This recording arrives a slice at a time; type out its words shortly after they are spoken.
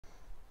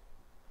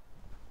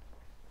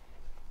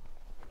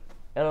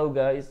Hello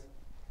guys.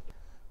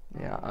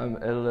 Yeah, I'm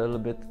a little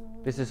bit.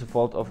 This is the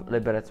fault of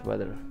Liberec's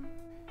weather.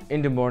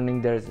 In the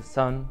morning there is the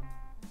sun,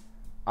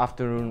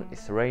 afternoon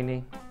is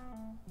rainy,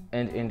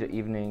 and in the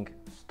evening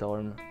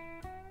storm.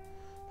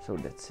 So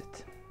that's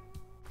it.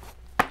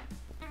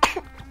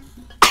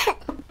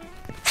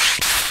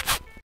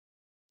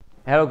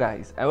 Hello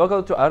guys, and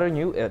welcome to our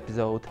new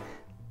episode.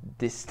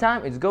 This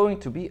time it's going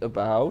to be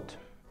about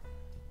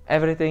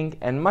everything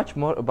and much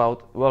more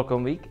about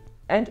Welcome Week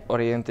and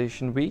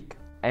Orientation Week,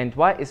 and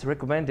why it's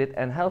recommended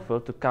and helpful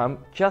to come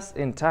just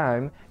in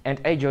time and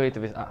enjoy it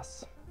with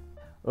us.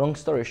 Long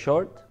story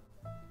short,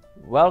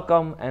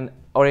 Welcome and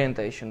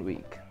Orientation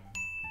Week.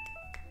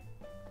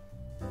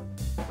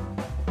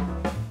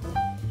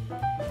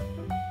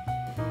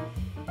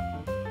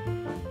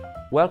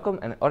 Welcome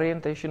and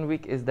Orientation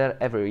Week is there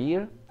every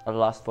year,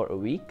 lasts for a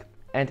week,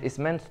 and is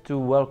meant to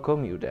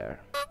welcome you there.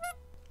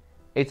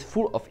 It's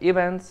full of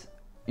events,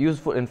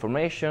 useful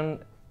information,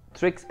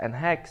 tricks and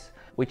hacks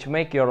which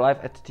make your life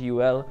at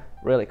TUL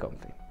really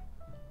comfy.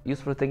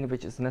 Useful thing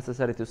which is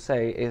necessary to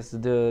say is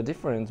the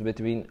difference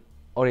between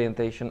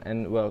Orientation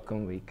and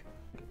Welcome Week.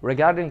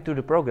 Regarding to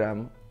the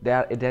program, they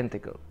are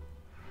identical.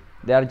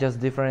 There are just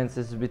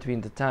differences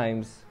between the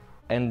times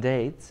and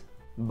dates,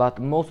 but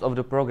most of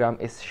the program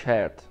is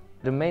shared.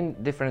 The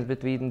main difference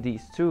between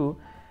these two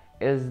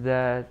is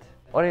that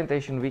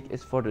Orientation Week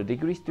is for the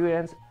degree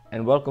students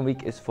and Welcome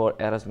Week is for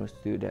Erasmus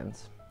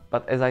students.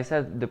 But as I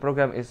said, the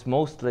program is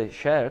mostly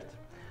shared,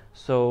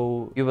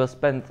 so you will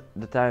spend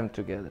the time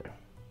together,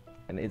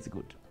 and it's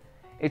good.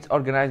 It's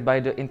organized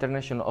by the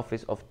International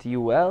Office of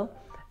TUL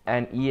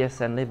and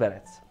ESN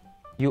Liberec.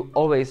 You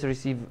always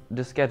receive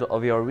the schedule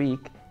of your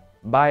week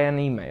by an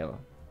email,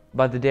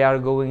 but they are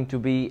going to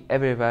be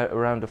everywhere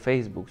around the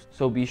Facebook,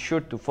 so be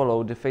sure to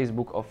follow the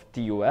Facebook of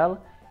TUL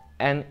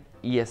and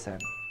ESN.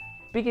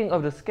 Speaking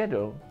of the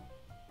schedule,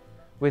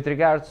 with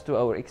regards to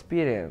our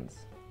experience,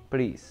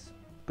 please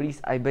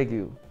I beg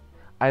you,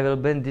 I will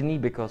bend the knee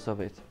because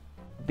of it.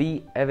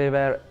 Be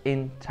everywhere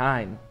in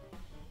time.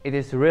 It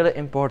is really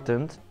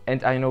important,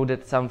 and I know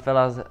that some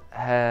fellas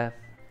have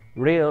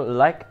real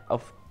lack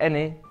of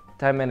any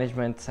time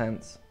management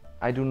sense.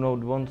 I do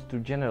not want to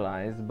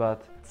generalize,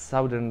 but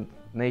southern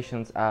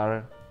nations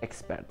are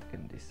expert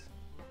in this.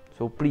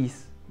 So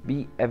please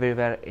be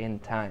everywhere in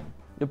time.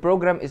 The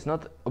program is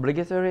not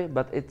obligatory,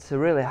 but it's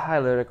really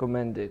highly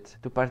recommended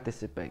to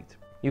participate.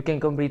 You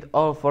can complete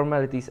all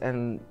formalities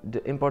and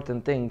the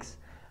important things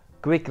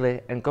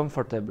quickly and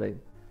comfortably.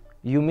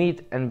 You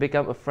meet and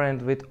become a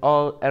friend with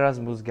all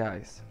Erasmus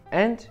guys.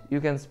 And you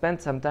can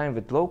spend some time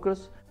with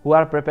locals who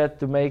are prepared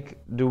to make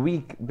the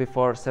week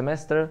before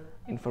semester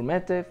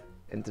informative,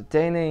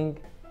 entertaining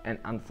and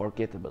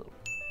unforgettable.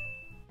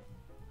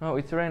 Oh,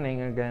 it's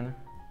raining again.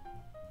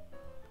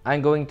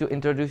 I'm going to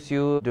introduce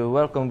you the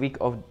Welcome Week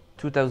of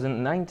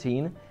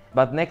 2019,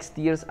 but next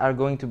years are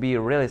going to be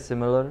really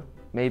similar,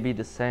 maybe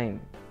the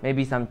same.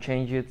 Maybe some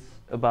changes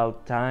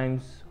about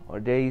times or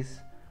days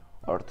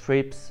or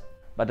trips,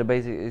 but the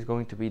basic is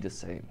going to be the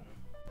same.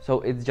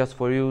 So it's just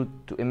for you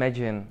to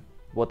imagine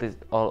what it's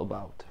all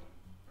about.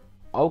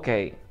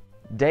 Okay,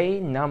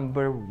 day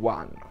number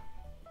 1.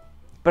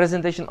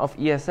 Presentation of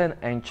ESN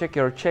and Check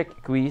Your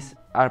Check quiz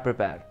are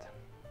prepared.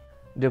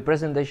 The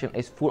presentation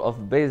is full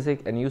of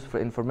basic and useful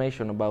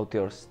information about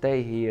your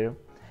stay here.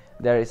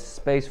 There is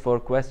space for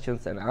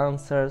questions and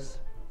answers,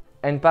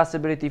 and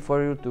possibility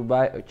for you to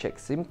buy a Czech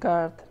SIM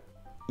card,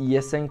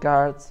 ESN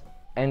cards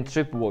and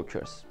trip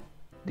vouchers.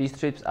 These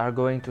trips are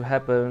going to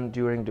happen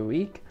during the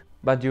week,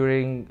 but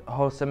during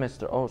whole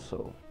semester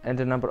also. And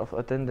the number of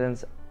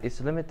attendance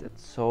is limited,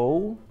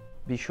 so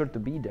be sure to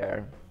be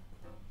there.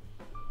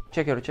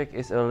 Check Your Czech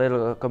is a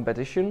little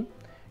competition.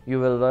 You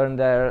will learn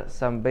there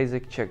some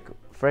basic Czech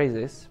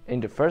phrases in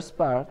the first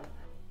part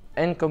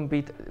and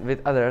compete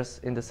with others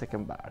in the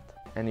second part.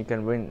 And you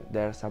can win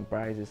there some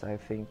prizes, I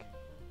think.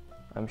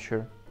 I'm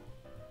sure.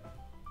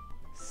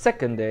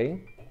 Second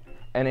day,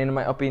 and in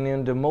my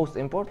opinion the most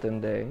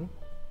important day,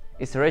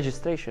 is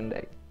registration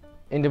day.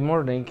 In the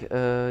morning,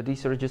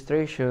 these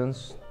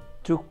registrations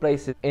took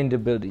place in the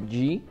building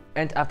G,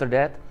 and after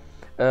that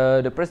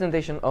the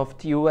presentation of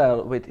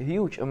TUL with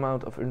huge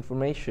amount of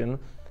information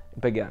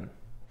began.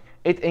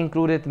 It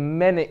included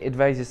many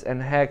advices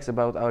and hacks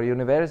about our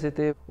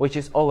university, which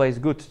is always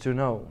good to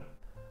know.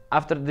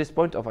 After this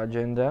point of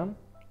agenda,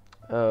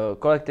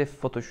 collective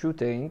photo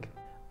shooting,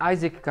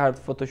 Isaac card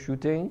photo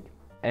shooting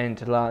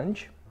and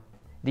lunch,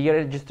 the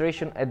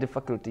registration at the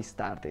faculty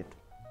started.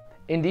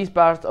 In these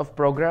parts of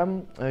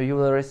program, you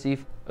will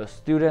receive a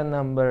student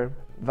number,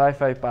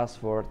 Wi-Fi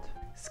password,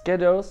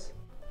 schedules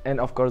and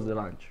of course the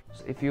lunch.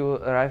 So if you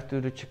arrive to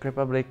the Czech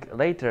Republic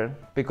later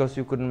because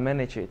you couldn't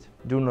manage it,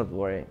 do not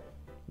worry.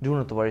 Do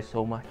not worry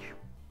so much.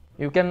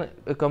 You can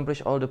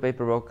accomplish all the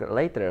paperwork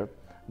later,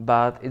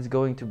 but it's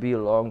going to be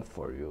long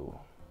for you.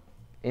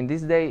 In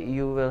this day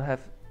you will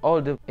have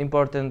all the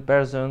important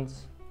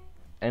persons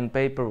and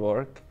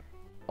paperwork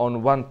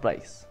on one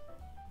place.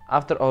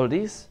 After all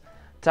this,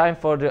 time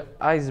for the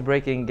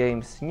ice-breaking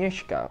game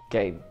Sněžka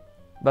came.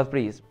 But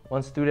please,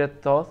 one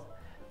student thought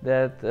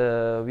that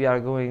we are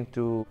going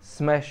to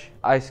smash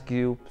ice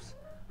cubes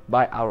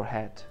by our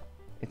head.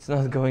 It's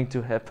not going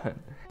to happen.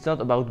 It's not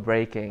about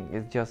breaking,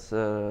 it's just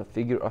a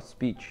figure of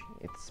speech,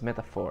 it's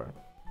metaphor.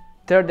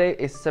 Third day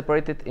is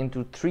separated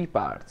into 3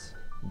 parts.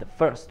 The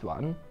first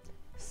one,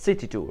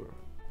 city tour.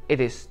 It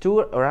is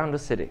tour around the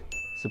city.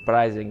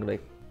 Surprisingly,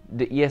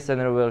 the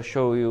ESNer will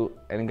show you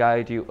and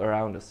guide you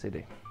around the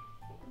city.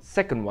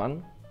 Second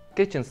one,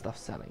 kitchen stuff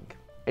selling.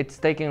 It's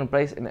taking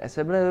place in the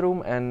assembly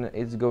room and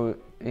it's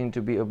going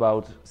to be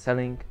about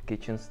selling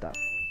kitchen stuff.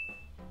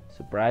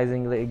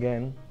 Surprisingly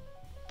again.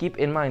 Keep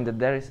in mind that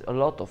there is a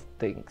lot of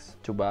things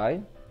to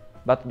buy,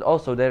 but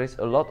also there is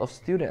a lot of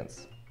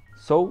students.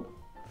 So,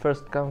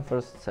 first come,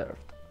 first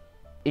served.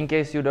 In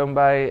case you don't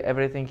buy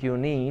everything you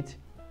need,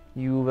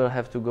 you will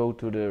have to go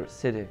to the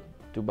city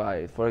to buy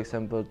it. For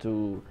example,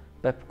 to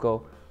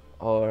Pepco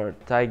or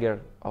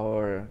Tiger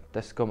or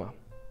Tescoma.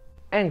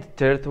 And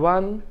third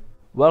one,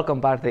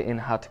 welcome party in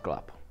hot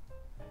club.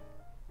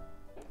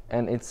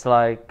 And it's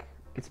like,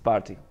 it's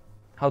party.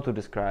 How to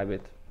describe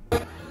it?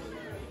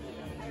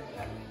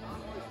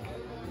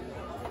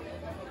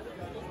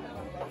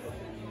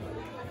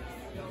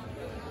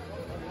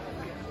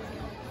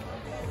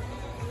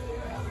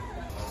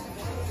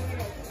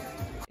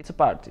 It's a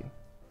party.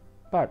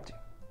 Party.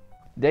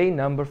 Day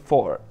number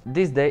 4.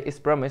 This day is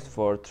promised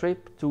for a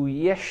trip to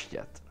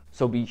Ještěd.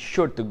 So be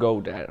sure to go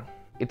there.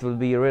 It will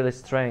be really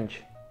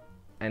strange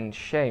and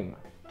shame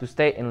to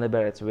stay in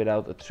Liberec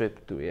without a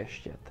trip to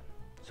Ještěd.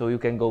 So you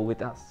can go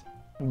with us.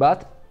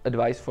 But,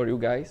 advice for you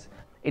guys,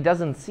 it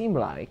doesn't seem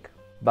like,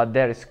 but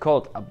there is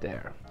cold up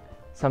there.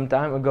 Some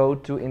time ago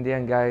 2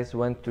 Indian guys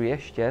went to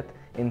Ještěd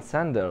in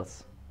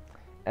sandals.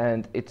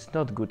 And it's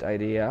not a good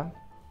idea.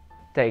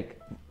 Take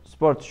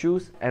sports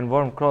shoes and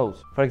warm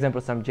clothes, for example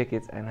some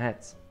jackets and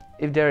hats.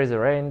 If there is a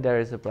rain, there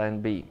is a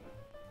plan B.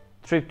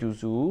 Trip to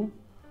zoo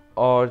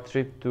or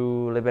trip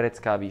to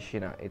Liberecká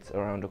výšina, it's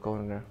around the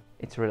corner,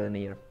 it's really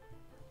near.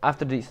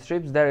 After these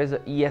trips there is a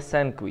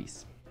ESN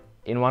quiz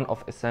in one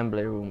of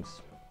assembly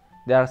rooms.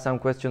 There are some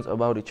questions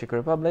about the Czech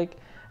Republic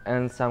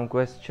and some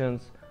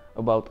questions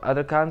about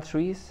other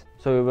countries,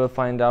 so you will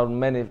find out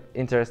many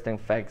interesting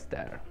facts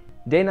there.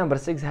 Day number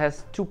 6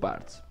 has 2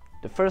 parts.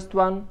 The first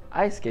one,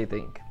 ice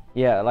skating.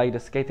 Yeah, like the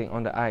skating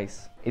on the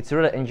ice. It's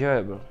really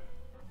enjoyable.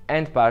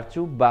 And part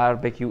 2,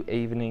 barbecue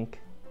evening.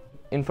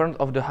 In front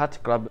of the hot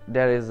club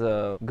there is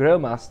a grill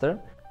master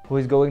who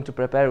is going to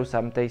prepare you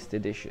some tasty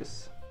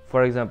dishes.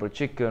 For example,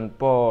 chicken,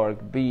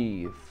 pork,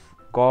 beef,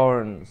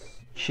 corns,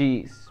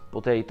 cheese,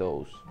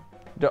 potatoes.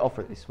 The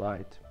offer is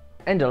wide.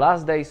 And the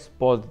last day,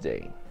 sports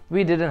day.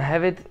 We didn't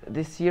have it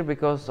this year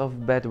because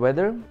of bad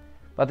weather,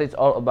 but it's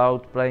all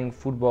about playing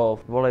football,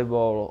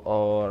 volleyball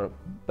or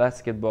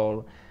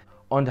basketball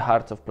on the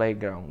hearts of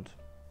playground.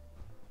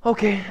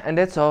 Okay, and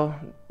that's all.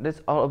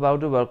 That's all about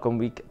the Welcome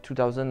Week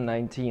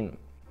 2019.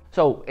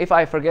 So, if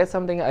I forget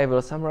something, I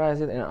will summarize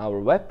it in our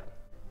web.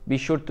 Be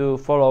sure to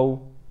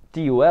follow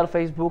TUL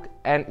Facebook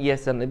and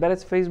ESN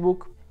Liberec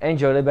Facebook.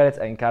 Enjoy Liberec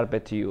and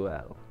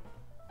CarpeTUL.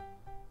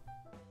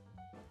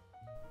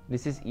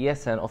 This is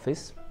ESN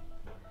office,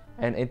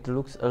 and it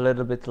looks a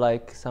little bit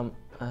like some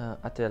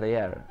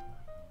atelier.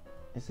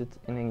 Is it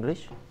in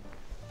English?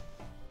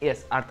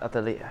 Yes, art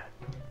atelier.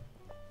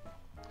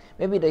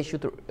 Maybe they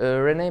should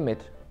rename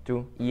it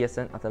to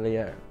ESN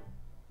Atelier.